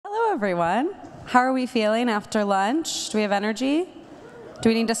Hello, everyone. How are we feeling after lunch? Do we have energy? Do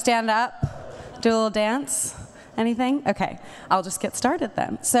we need to stand up? Do a little dance? Anything? Okay, I'll just get started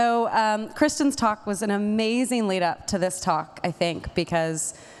then. So Kristen's talk was an amazing lead up to this talk, I think,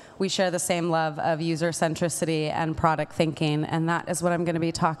 because we share the same love of user centricity and product thinking, and that is what I'm going to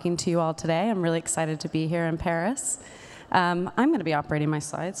be talking to you all today. I'm really excited to be here in Paris. I'm going to be operating my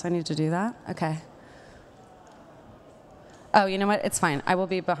slides, so I need to do that. Okay. Oh, you know what? It's fine. I will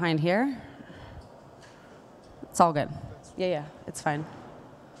be behind here. It's all good. Yeah, it's fine.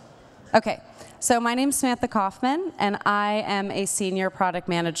 Okay, so my name's Samantha Coffman, and I am a senior product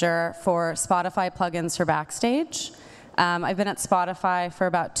manager for Spotify plugins for Backstage. I've been at Spotify for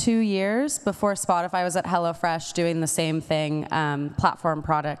about 2 years. Before Spotify, I was at HelloFresh doing the same thing, platform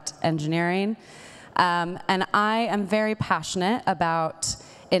product engineering. And I am very passionate about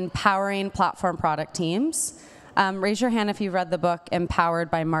empowering platform product teams. Raise your hand if you've read the book Empowered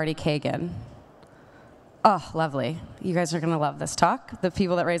by Marty Kagan. Oh, lovely. You guys are going to love this talk, the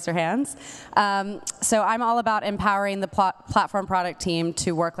people that raise their hands. So I'm all about empowering the platform product team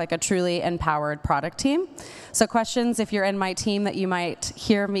to work like a truly empowered product team. So questions, if you're in my team, that you might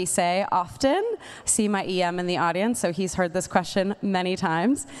hear me say often. I see my EM in the audience, so he's heard this question many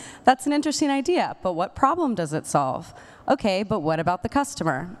times. That's an interesting idea, but what problem does it solve? Okay, but what about the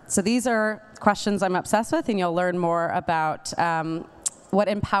customer? So these are questions I'm obsessed with, and you'll learn more about what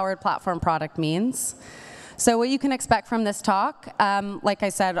empowered platform product means. So what you can expect from this talk, like I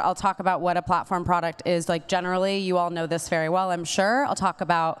said, I'll talk about what a platform product is like generally. You all know this very well, I'm sure. I'll talk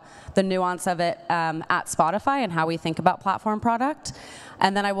about the nuance of it at Spotify and how we think about platform product.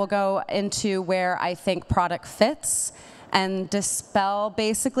 And then I will go into where I think product fits and dispel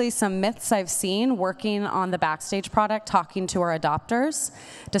basically some myths I've seen working on the Backstage product, talking to our adopters,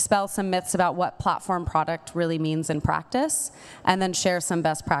 dispel some myths about what platform product really means in practice, and then share some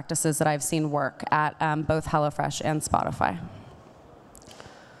best practices that I've seen work at both HelloFresh and Spotify.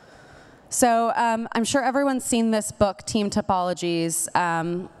 So I'm sure everyone's seen this book, Team Topologies,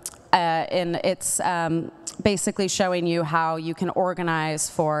 it's basically showing you how you can organize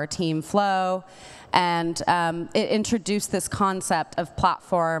for team flow. And it introduced this concept of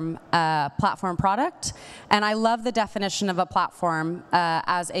platform product. And I love the definition of a platform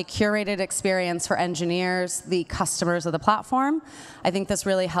as a curated experience for engineers, the customers of the platform. I think this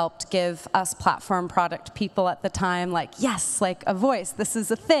really helped give us platform product people at the time, like, yes, like a voice, this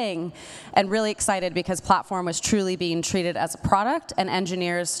is a thing. And really excited because platform was truly being treated as a product, and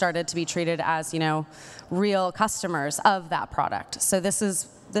engineers started to be treated as, you know, real customers of that product. So this is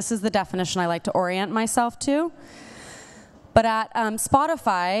the definition I like to orient myself to. But at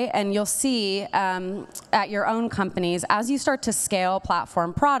Spotify, and you'll see at your own companies, as you start to scale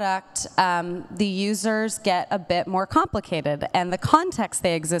platform product, the users get a bit more complicated, and the context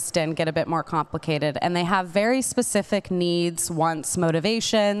they exist in get a bit more complicated, and they have very specific needs, wants,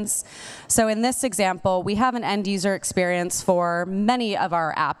 motivations. So in this example, we have an end user experience for many of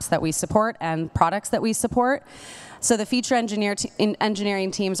our apps that we support and products that we support. So the feature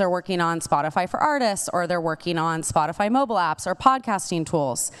engineering teams are working on Spotify for Artists, or they're working on Spotify mobile apps or podcasting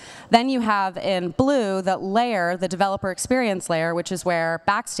tools. Then you have in blue the layer, the developer experience layer, which is where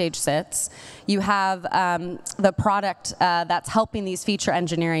Backstage sits. You have the product that's helping these feature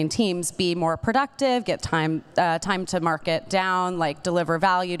engineering teams be more productive, get time to market down, like deliver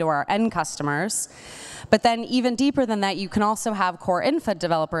value to our end customers. But then even deeper than that, you can also have core infra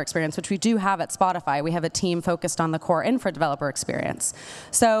developer experience, which we do have at Spotify. We have a team focused on the core infra developer experience.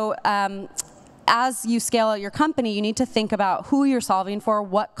 So as you scale out your company, you need to think about who you're solving for,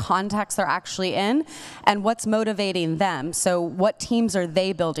 what context they're actually in, and what's motivating them. So what teams are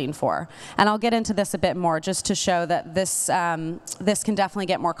they building for? And I'll get into this a bit more just to show that this can definitely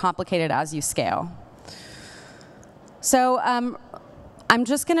get more complicated as you scale. So I'm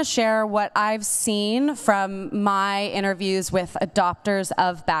just going to share what I've seen from my interviews with adopters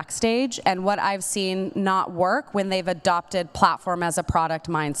of Backstage and what I've seen not work when they've adopted platform as a product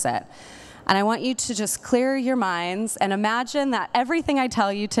mindset. And I want you to just clear your minds and imagine that everything I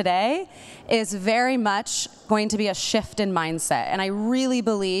tell you today is very much going to be a shift in mindset. And I really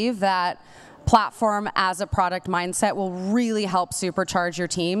believe that platform as a product mindset will really help supercharge your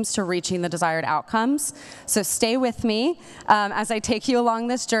teams to reaching the desired outcomes. So stay with me as I take you along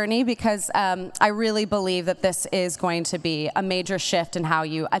this journey, because I really believe that this is going to be a major shift in how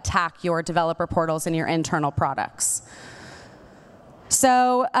you attack your developer portals and your internal products.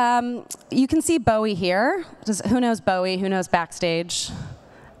 So you can see Bowie here. Who knows Bowie? Who knows Backstage?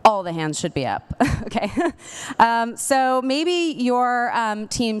 All the hands should be up. Okay. So maybe your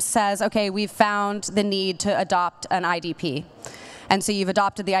team says, okay, we've found the need to adopt an IDP. And so you've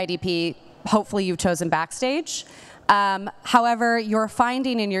adopted the IDP. Hopefully you've chosen Backstage. However, you're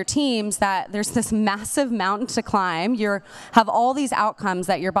finding in your teams that there's this massive mountain to climb. You have all these outcomes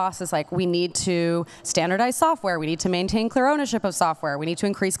that your boss is like, we need to standardize software, we need to maintain clear ownership of software, we need to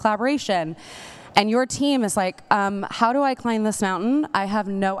increase collaboration. And your team is like, how do I climb this mountain? I have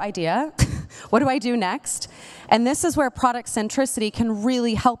no idea. What do I do next? And this is where product centricity can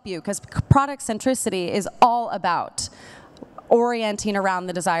really help you, because product centricity is all about orienting around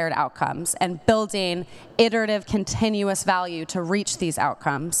the desired outcomes and building iterative, continuous value to reach these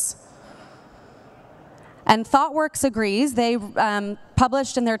outcomes. And ThoughtWorks agrees. They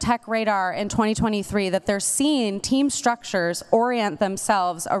published in their Tech Radar in 2023 that they're seeing team structures orient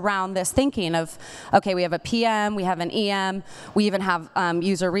themselves around this thinking of, okay, we have a PM, we have an EM, we even have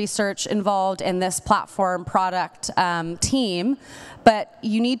user research involved in this platform product team. But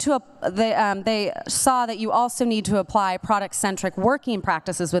you need to, they saw that you also need to apply product-centric working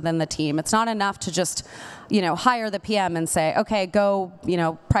practices within the team. It's not enough to just, hire the PM and say, okay, go,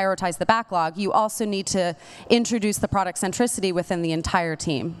 prioritize the backlog. You also need to introduce the product centricity within the entire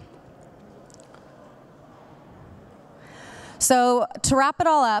team. So to wrap it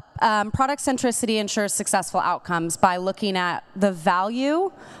all up, product centricity ensures successful outcomes by looking at the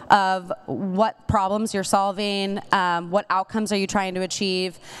value of what problems you're solving, what outcomes are you trying to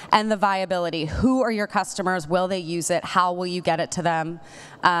achieve, and the viability. Who are your customers? Will they use it? How will you get it to them?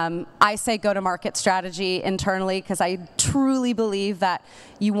 I say go-to-market strategy internally because I truly believe that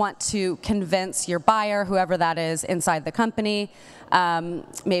you want to convince your buyer, whoever that is, inside the company.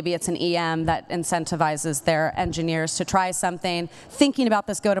 Maybe it's an EM that incentivizes their engineers to try something. Thinking about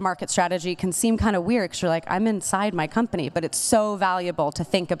this go-to-market strategy can seem kind of weird because you're like, I'm inside my company, but it's so valuable to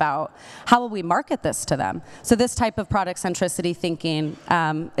think about how will we market this to them. So this type of product centricity thinking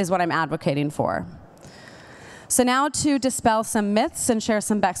is what I'm advocating for. So now to dispel some myths and share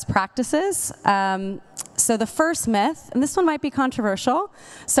some best practices. So the first myth, and this one might be controversial,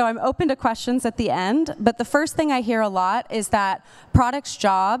 so I'm open to questions at the end, but the first thing I hear a lot is that product's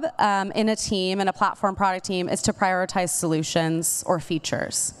job in a team, in a platform product team, is to prioritize solutions or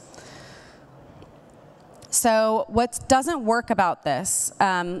features. So what doesn't work about this,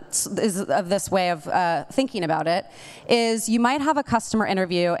 of this way of thinking about it, is you might have a customer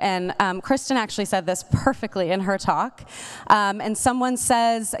interview, and Kristen actually said this perfectly in her talk, and someone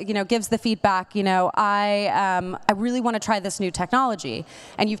says, gives the feedback, I really want to try this new technology,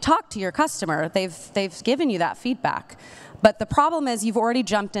 and you've talked to your customer, they've given you that feedback. But the problem is you've already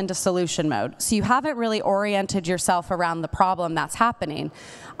jumped into solution mode. So you haven't really oriented yourself around the problem that's happening.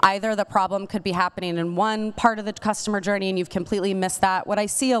 Either the problem could be happening in one part of the customer journey and you've completely missed that. What I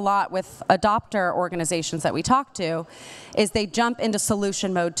see a lot with adopter organizations that we talk to is they jump into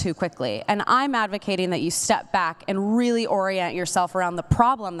solution mode too quickly. And I'm advocating that you step back and really orient yourself around the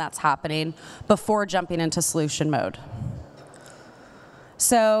problem that's happening before jumping into solution mode.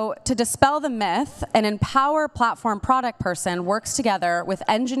 So to dispel the myth, an empowered platform product person works together with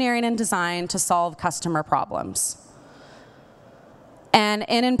engineering and design to solve customer problems. And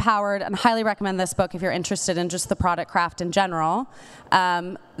in Empowered, and highly recommend this book if you're interested in just the product craft in general,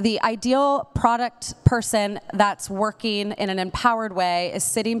 the ideal product person that's working in an empowered way is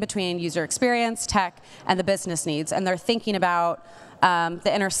sitting between user experience, tech, and the business needs. And they're thinking about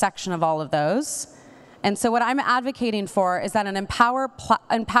the intersection of all of those. And so what I'm advocating for is that an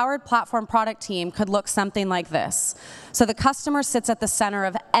empowered platform product team could look something like this. So the customer sits at the center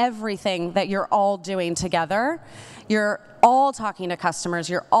of everything that you're all doing together. You're all talking to customers.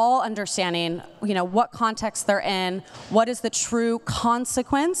 You're all understanding, what context they're in, what is the true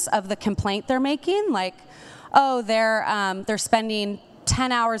consequence of the complaint they're making. Like, oh, they're spending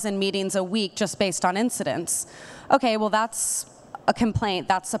 10 hours in meetings a week just based on incidents. Okay, well that's a complaint,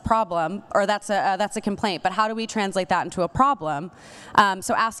 that's a problem, or that's a complaint, but how do we translate that into a problem?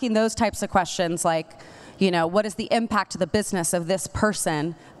 So asking those types of questions like, what is the impact to the business of this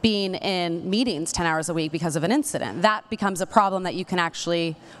person being in meetings 10 hours a week because of an incident? That becomes a problem that you can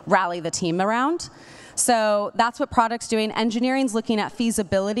actually rally the team around. So that's what product's doing. Engineering's looking at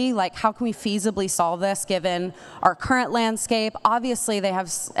feasibility, like how can we feasibly solve this given our current landscape? Obviously,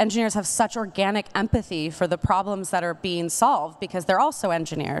 engineers have such organic empathy for the problems that are being solved because they're also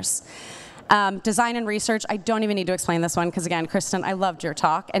engineers. Design and research, I don't even need to explain this one because again, Kristen, I loved your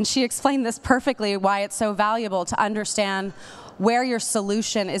talk, and she explained this perfectly, why it's so valuable to understand where your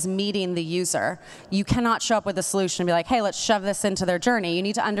solution is meeting the user. You cannot show up with a solution and be like, hey, let's shove this into their journey. You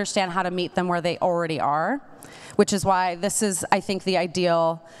need to understand how to meet them where they already are, which is why this is, I think, the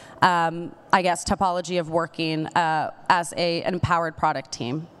ideal, topology of working as an empowered product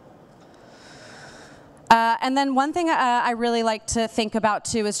team. And then one thing I really like to think about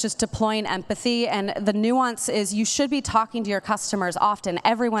too is just deploying empathy. And the nuance is you should be talking to your customers often.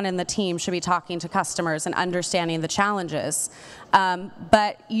 Everyone in the team should be talking to customers and understanding the challenges.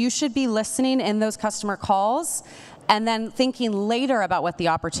 But you should be listening in those customer calls and then thinking later about what the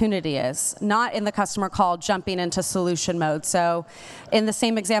opportunity is, not in the customer call jumping into solution mode. So in the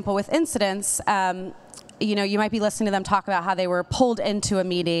same example with incidents, you might be listening to them talk about how they were pulled into a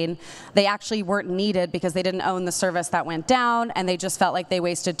meeting. They actually weren't needed because they didn't own the service that went down, and they just felt like they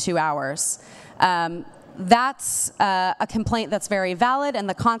wasted 2 hours. That's a complaint that's very valid, and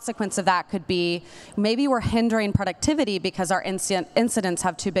the consequence of that could be maybe we're hindering productivity because our incidents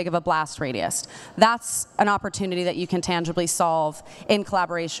have too big of a blast radius. That's an opportunity that you can tangibly solve in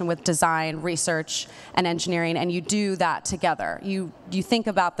collaboration with design, research, and engineering, and you do that together. You think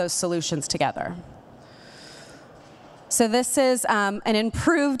about those solutions together. So this is an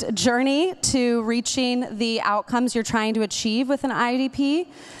improved journey to reaching the outcomes you're trying to achieve with an IDP.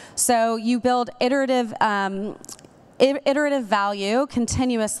 So you build iterative value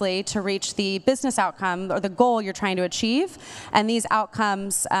continuously to reach the business outcome or the goal you're trying to achieve, and these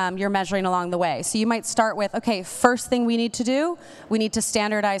outcomes you're measuring along the way. So you might start with, okay, first thing we need to do, we need to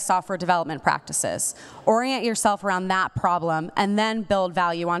standardize software development practices. Orient yourself around that problem and then build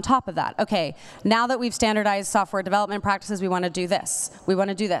value on top of that. Okay, now that we've standardized software development practices, we want to do this. We want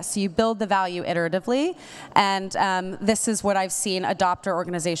to do this. So you build the value iteratively, and this is what I've seen adopter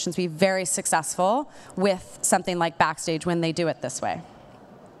organizations be very successful with something like Backstage when they do it this way.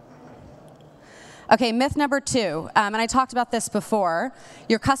 Okay, myth number 2, and I talked about this before.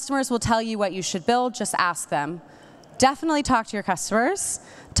 Your customers will tell you what you should build, just ask them. Definitely talk to your customers,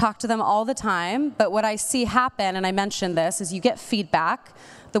 talk to them all the time, but what I see happen, and I mentioned this, is you get feedback.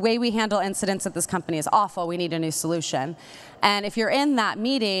 The way we handle incidents at this company is awful, we need a new solution. And if you're in that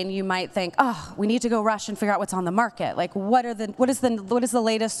meeting, you might think, oh, we need to go rush and figure out what's on the market. Like, what is the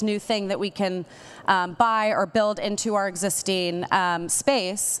latest new thing that we can buy or build into our existing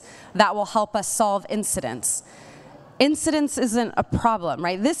space that will help us solve incidents? Incidents isn't a problem,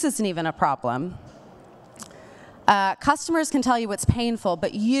 right? This isn't even a problem. Customers can tell you what's painful,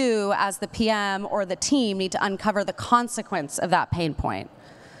 but you, as the PM or the team, need to uncover the consequence of that pain point.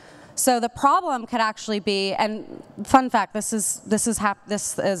 So the problem could actually be, and fun fact, this is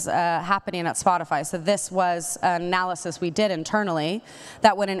happening at Spotify. So this was an analysis we did internally,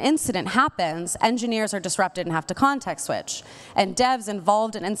 that when an incident happens, engineers are disrupted and have to context switch. And devs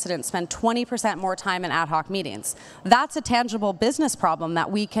involved in incidents spend 20% more time in ad hoc meetings. That's a tangible business problem that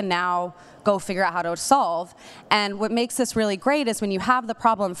we can now go figure out how to solve. And what makes this really great is when you have the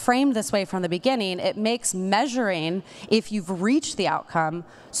problem framed this way from the beginning, it makes measuring if you've reached the outcome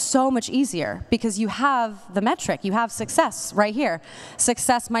so much easier because you have the metric, you have success right here.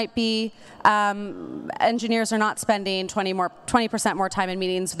 Success might be engineers are not spending 20% more time in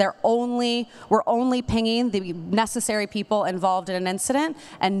meetings. We're only pinging the necessary people involved in an incident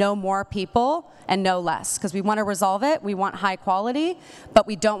and no more people and no less, because we want to resolve it, we want high quality, but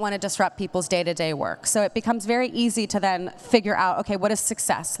we don't want to disrupt people's day-to-day work. So it becomes very easy to then figure out, okay, what does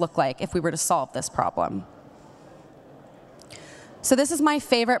success look like if we were to solve this problem? So this is my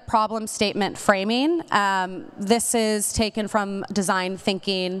favorite problem statement framing. This is taken from design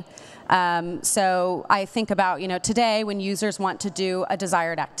thinking. So I think about, today when users want to do a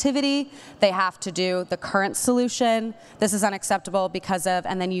desired activity, they have to do the current solution. This is unacceptable because of,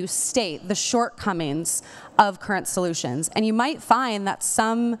 and then you state the shortcomings of current solutions. And you might find that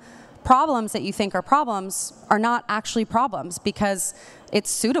some problems that you think are problems are not actually problems because it's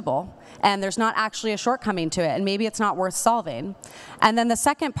suitable and there's not actually a shortcoming to it, and maybe it's not worth solving. And then the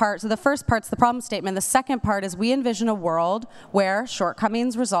second part, so the first part's the problem statement, the second part is we envision a world where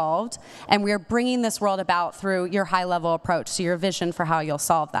shortcomings resolved, and we're bringing this world about through your high-level approach, so your vision for how you'll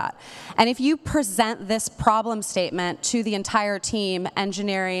solve that. And if you present this problem statement to the entire team,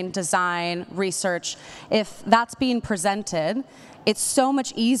 engineering, design, research, if that's being presented, it's so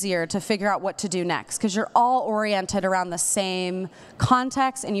much easier to figure out what to do next because you're all oriented around the same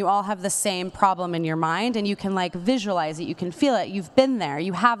context and you all have the same problem in your mind and you can visualize it, you can feel it, you've been there,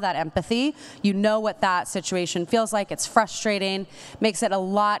 you have that empathy, you know what that situation feels like, it's frustrating, makes it a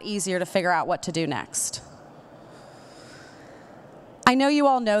lot easier to figure out what to do next. I know you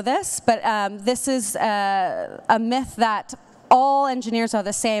all know this, but this is a myth that all engineers are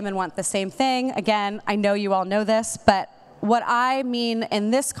the same and want the same thing. Again, I know you all know this, but what I mean in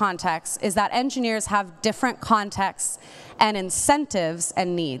this context is that engineers have different contexts and incentives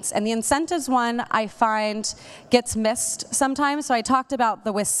and needs. And the incentives one I find gets missed sometimes. So I talked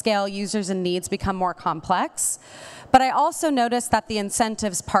about with scale, users and needs become more complex. But I also noticed that the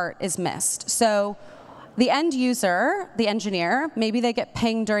incentives part is missed. So The end user, the engineer, maybe they get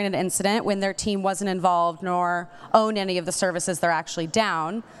pinged during an incident when their team wasn't involved nor own any of the services they're actually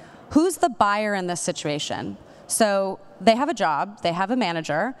down. Who's the buyer in this situation? So they have a job, they have a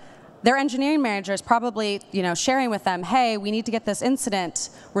manager. Their engineering manager is probably, sharing with them, hey, we need to get this incident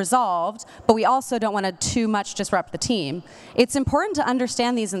resolved, but we also don't want to too much disrupt the team. It's important to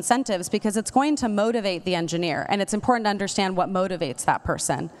understand these incentives because it's going to motivate the engineer, and it's important to understand what motivates that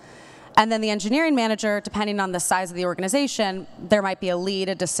person. And then the engineering manager, depending on the size of the organization, there might be a lead,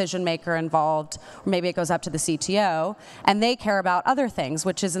 a decision maker involved, or maybe it goes up to the CTO, and they care about other things,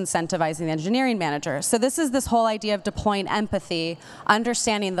 which is incentivizing the engineering manager. So this is this whole idea of deploying empathy,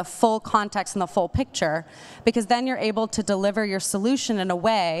 understanding the full context and the full picture, because then you're able to deliver your solution in a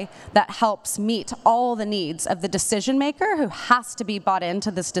way that helps meet all the needs of the decision maker who has to be bought into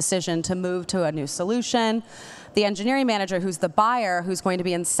this decision to move to a new solution, the engineering manager who's the buyer who's going to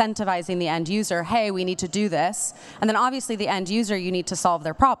be incentivizing the end user, hey, we need to do this. And then obviously the end user, you need to solve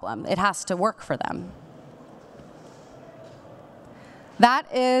their problem. It has to work for them. That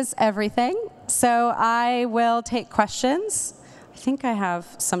is everything. So I will take questions. I think I have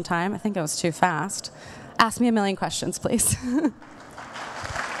some time. I think I was too fast. Ask me a million questions, please. Anybody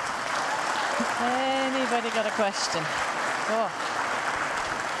got a question? Oh.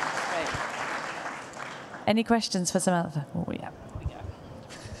 Any questions for Samantha? Oh, yeah.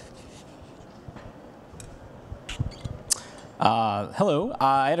 Hello.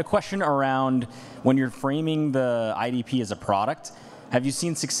 I had a question around when you're framing the IDP as a product. Have you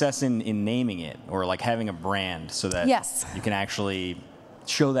seen success in naming it or like having a brand so that Yes. you can actually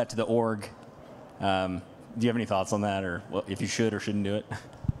show that to the org? Do you have any thoughts on that, or if you should or shouldn't do it?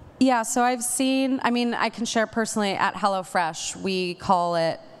 Yeah, so I've seen, I can share personally at HelloFresh, we call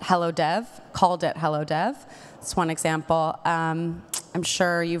it Hello Dev, called it Hello Dev. That's one example. I'm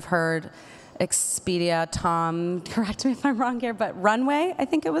sure you've heard Expedia, Tom, correct me if I'm wrong here, but Runway, I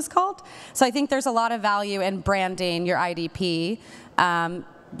think it was called. So I think there's a lot of value in branding your IDP.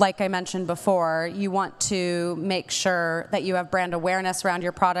 Like I mentioned before, you want to make sure that you have brand awareness around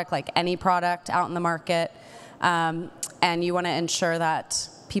your product, like any product out in the market. And you want to ensure that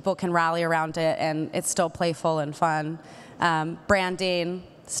people can rally around it and it's still playful and fun. Branding,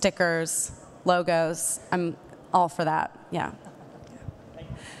 stickers, logos, I'm all for that, yeah.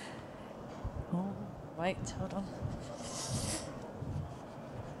 Oh, wait, hold on.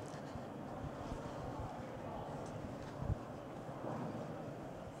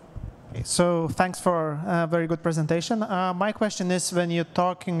 So thanks for a very good presentation. My question is, when you're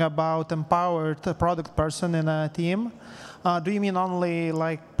talking about empowered product person in a team, do you mean only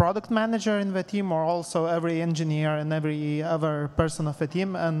like product manager in the team, or also every engineer and every other person of the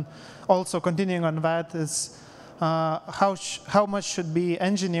team? And also continuing on that is, how much should be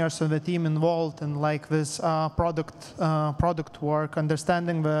engineers of the team involved in like this product work,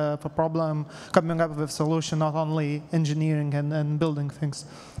 understanding the problem, coming up with a solution, not only engineering and building things?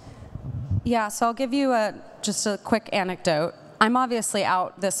 Yeah, so I'll give you just a quick anecdote. I'm obviously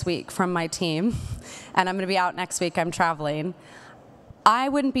out this week from my team, and I'm going to be out next week. I'm traveling. I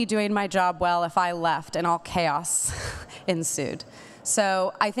wouldn't be doing my job well if I left and all chaos ensued.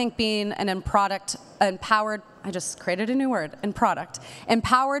 So I think being an empowered, I just created a new word,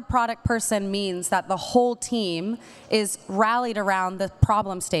 empowered product person means that the whole team is rallied around the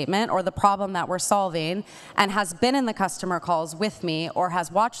problem statement or the problem that we're solving and has been in the customer calls with me or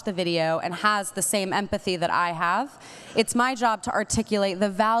has watched the video and has the same empathy that I have. It's my job to articulate the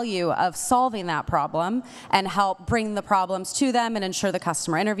value of solving that problem and help bring the problems to them and ensure the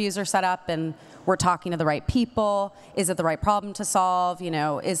customer interviews are set up and we're talking to the right people. Is it the right problem to solve?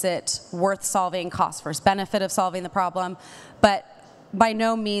 Is it worth solving, cost versus benefit of solving the problem? But by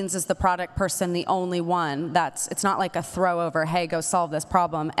no means is the product person the only one. It's not like a throw over, hey, go solve this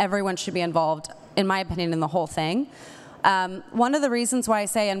problem. Everyone should be involved, in my opinion, in the whole thing. One of the reasons why I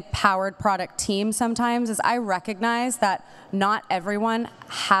say empowered product team sometimes is I recognize that not everyone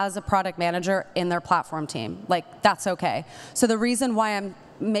has a product manager in their platform team. Like, that's okay. So the reason why I'm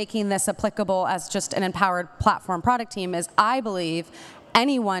making this applicable as just an empowered platform product team is I believe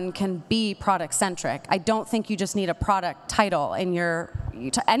anyone can be product centric. I don't think you just need a product title in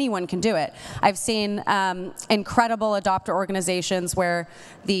anyone can do it. I've seen incredible adopter organizations where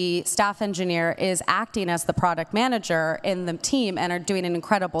the staff engineer is acting as the product manager in the team and are doing an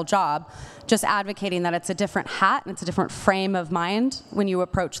incredible job, just advocating that it's a different hat and it's a different frame of mind when you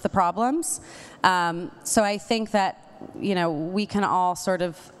approach the problems. So I think that we can all sort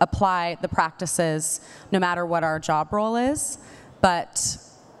of apply the practices no matter what our job role is. But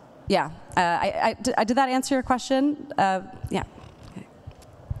yeah, did that answer your question? Yeah. Okay.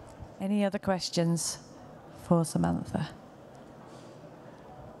 Any other questions? for Samantha.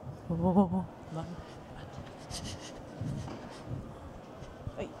 Oh.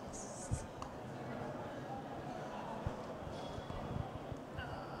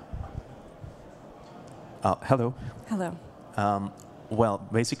 Hello. Hello. Well,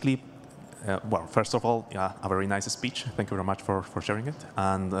 basically, first of all, a very nice speech. Thank you very much for sharing it.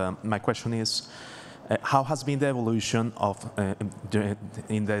 And my question is, how has been the evolution of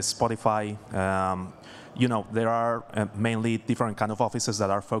in the Spotify? There are mainly different kind of offices that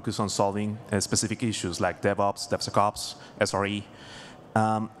are focused on solving specific issues like DevOps, DevSecOps, SRE.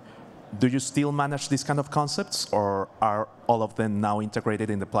 Do you still manage these kind of concepts, or are all of them now integrated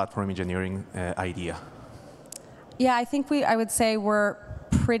in the platform engineering idea? Yeah, I think I would say we're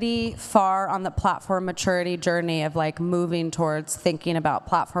pretty far on the platform maturity journey of like moving towards thinking about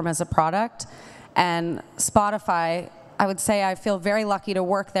platform as a product. And Spotify, I would say I feel very lucky to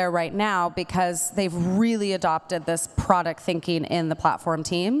work there right now because they've really adopted this product thinking in the platform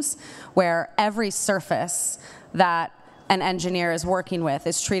teams, where every surface that an engineer is working with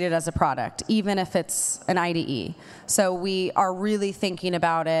is treated as a product, even if it's an IDE. So we are really thinking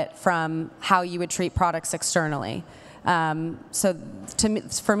about it from how you would treat products externally. So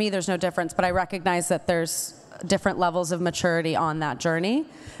for me, there's no difference, but I recognize that there's different levels of maturity on that journey,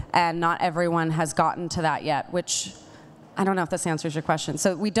 and not everyone has gotten to that yet, which I don't know if this answers your question.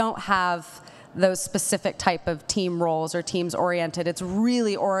 So we don't have those specific type of team roles or teams oriented. It's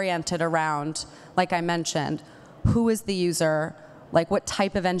really oriented around, like I mentioned, who is the user, like what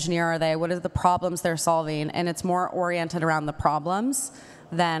type of engineer are they, what are the problems they're solving, and it's more oriented around the problems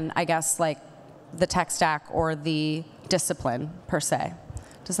than, I guess, like the tech stack or the discipline per se.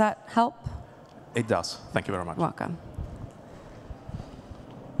 Does that help? It does. Thank you very much. Welcome.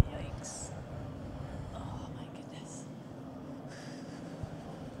 Yikes. Oh my goodness.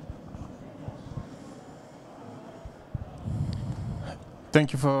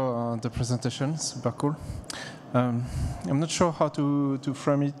 Thank you for the presentation, super cool. I'm not sure how to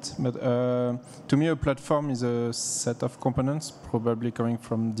frame it, but to me a platform is a set of components, probably coming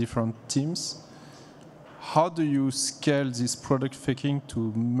from different teams. How do you scale this product thinking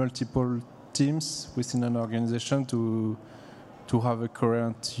to multiple teams within an organization to have a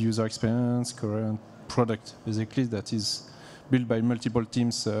coherent user experience, coherent product, basically, that is built by multiple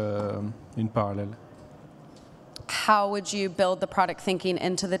teams in parallel? How would you build the product thinking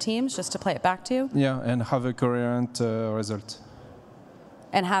into the teams, just to play it back to you? Yeah, and have a coherent result.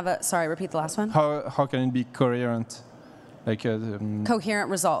 And have a, sorry, repeat the last one. How can it be coherent? Like coherent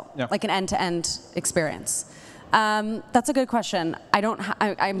result, yeah. like an end-to-end experience. That's a good question.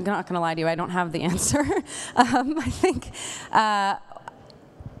 I'm not going to lie to you. I don't have the answer. I think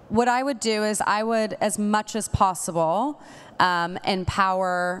what I would do is I would, as much as possible,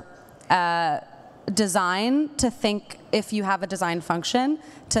 empower design to think, if you have a design function,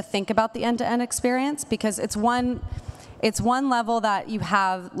 to think about the end-to-end experience, because it's one level that you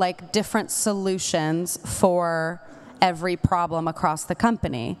have like different solutions for every problem across the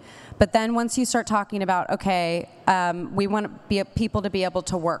company. But then once you start talking about, okay, we want people to be able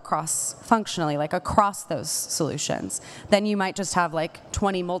to work cross-functionally, like across those solutions, then you might just have like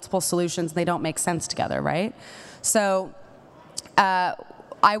 20 multiple solutions, and they don't make sense together, right? So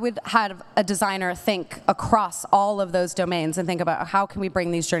I would have a designer think across all of those domains and think about how can we bring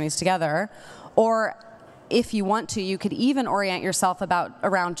these journeys together. Or if you want to, you could even orient yourself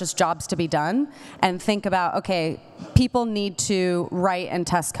around just jobs to be done and think about, okay, people need to write and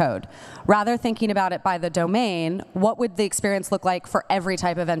test code. Rather thinking about it by the domain, what would the experience look like for every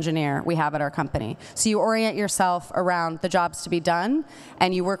type of engineer we have at our company? So you orient yourself around the jobs to be done,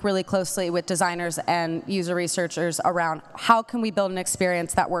 and you work really closely with designers and user researchers around how can we build an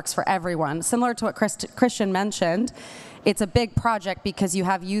experience that works for everyone. Similar to what Christian mentioned, it's a big project because you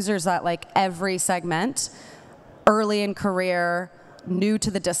have users at like every segment, early in career, new to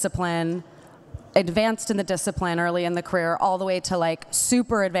the discipline, advanced in the discipline early in the career, all the way to like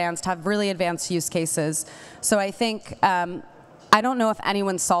super advanced, have really advanced use cases. So I think, I don't know if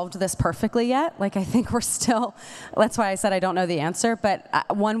anyone solved this perfectly yet. Like I think we're still, that's why I said I don't know the answer, but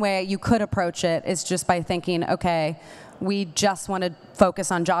one way you could approach it is just by thinking, okay, we just want to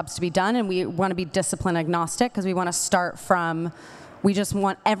focus on jobs to be done, and we want to be discipline agnostic because we want to start from, we just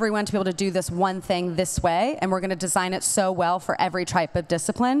want everyone to be able to do this one thing this way, and we're going to design it so well for every type of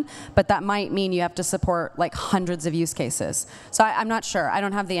discipline, but that might mean you have to support like hundreds of use cases. So I'm not sure. I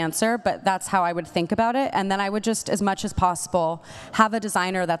don't have the answer, but that's how I would think about it. And then I would just, as much as possible, have a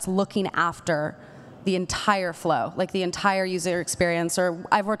designer that's looking after the entire flow, like the entire user experience. Or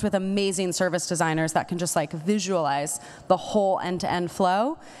I've worked with amazing service designers that can just like visualize the whole end-to-end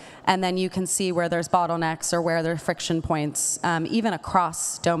flow, and then you can see where there's bottlenecks or where there are friction points, even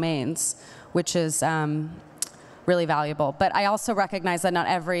across domains, which is really valuable. But I also recognize that not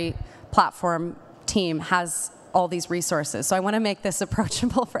every platform team has all these resources. So I want to make this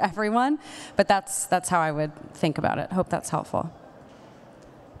approachable for everyone, but that's how I would think about it. Hope that's helpful.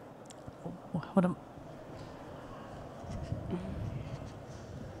 Hold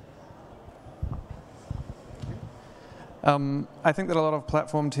on. I think that a lot of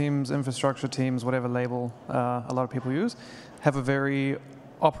platform teams, infrastructure teams, whatever label a lot of people use, have a very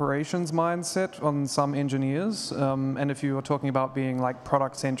operations mindset on some engineers. And if you are talking about being like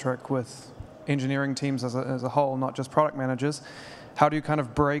product-centric with engineering teams as a whole, not just product managers, how do you kind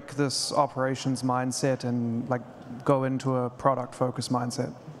of break this operations mindset and like go into a product-focused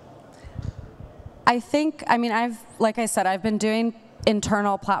mindset? I mean, like I said, I've been doing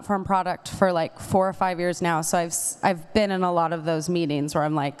internal platform product for like 4 or 5 years now, so I've been in a lot of those meetings where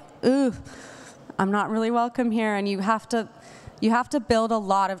I'm like, ooh, I'm not really welcome here, and you have to build a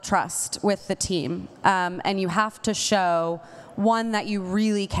lot of trust with the team, and you have to show, one, that you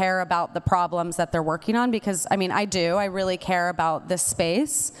really care about the problems that they're working on, because I mean, I really care about this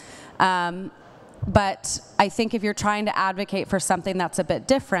space, but I think if you're trying to advocate for something that's a bit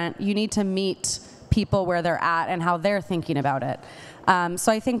different, you need to meet people where they're at and how they're thinking about it.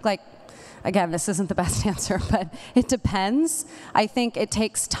 So I think, like, again, this isn't the best answer, but it depends. I think it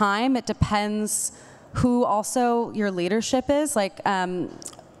takes time. It depends who also your leadership is. Like,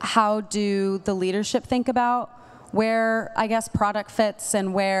 how do the leadership think about where, I guess, product fits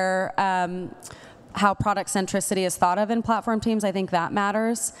and where, how product centricity is thought of in platform teams? I think that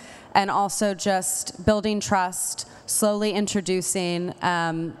matters. And also just building trust, slowly introducing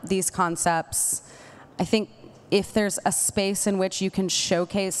these concepts. I think if there's a space in which you can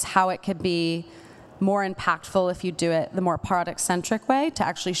showcase how it could be more impactful if you do it the more product-centric way, to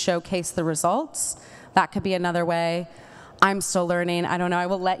actually showcase the results, that could be another way. I'm still learning. I don't know. I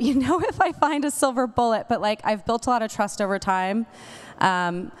will let you know if I find a silver bullet. But like, I've built a lot of trust over time.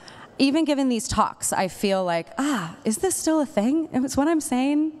 Even giving these talks, I feel like, is this still a thing? Is what I'm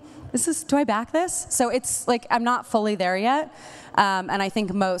saying? Do I back this? So it's like, I'm not fully there yet. And I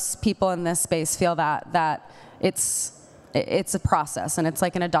think most people in this space feel that it's a process, and it's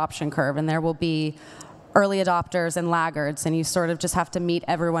like an adoption curve, and there will be early adopters and laggards, and you sort of just have to meet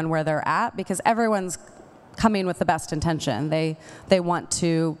everyone where they're at, because everyone's coming with the best intention. They want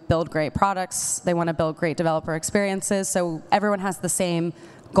to build great products. They want to build great developer experiences. So everyone has the same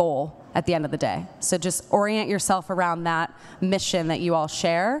goal at the end of the day. So just orient yourself around that mission that you all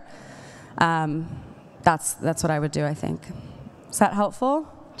share. That's what I would do, I think. Is that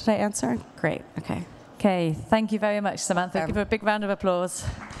helpful? Did I answer? Great. Okay. Okay, thank you very much, Samantha. Give her a big round of applause.